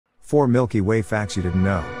4 Milky Way facts you didn't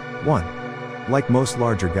know. 1. Like most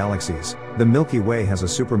larger galaxies, the Milky Way has a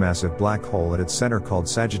supermassive black hole at its center called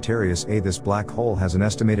Sagittarius A. This black hole has an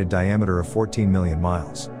estimated diameter of 14 million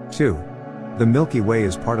miles. 2. The Milky Way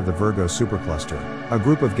is part of the Virgo supercluster, a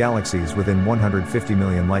group of galaxies within 150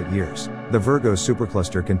 million light-years. The Virgo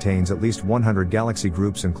supercluster contains at least 100 galaxy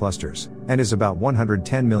groups and clusters, and is about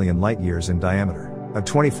 110 million light-years in diameter. A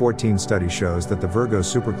 2014 study shows that the Virgo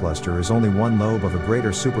supercluster is only one lobe of a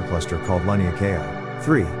greater supercluster called Luniaceae.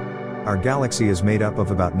 3. Our galaxy is made up of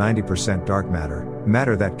about 90% dark matter,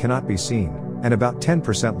 matter that cannot be seen, and about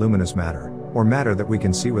 10% luminous matter, or matter that we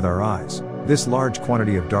can see with our eyes. This large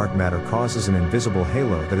quantity of dark matter causes an invisible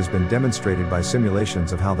halo that has been demonstrated by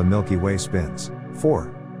simulations of how the Milky Way spins.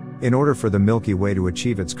 4. In order for the Milky Way to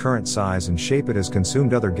achieve its current size and shape, it has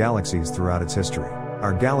consumed other galaxies throughout its history.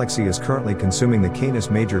 Our galaxy is currently consuming the Canis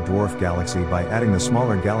Major Dwarf Galaxy by adding the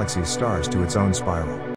smaller galaxy's stars to its own spiral.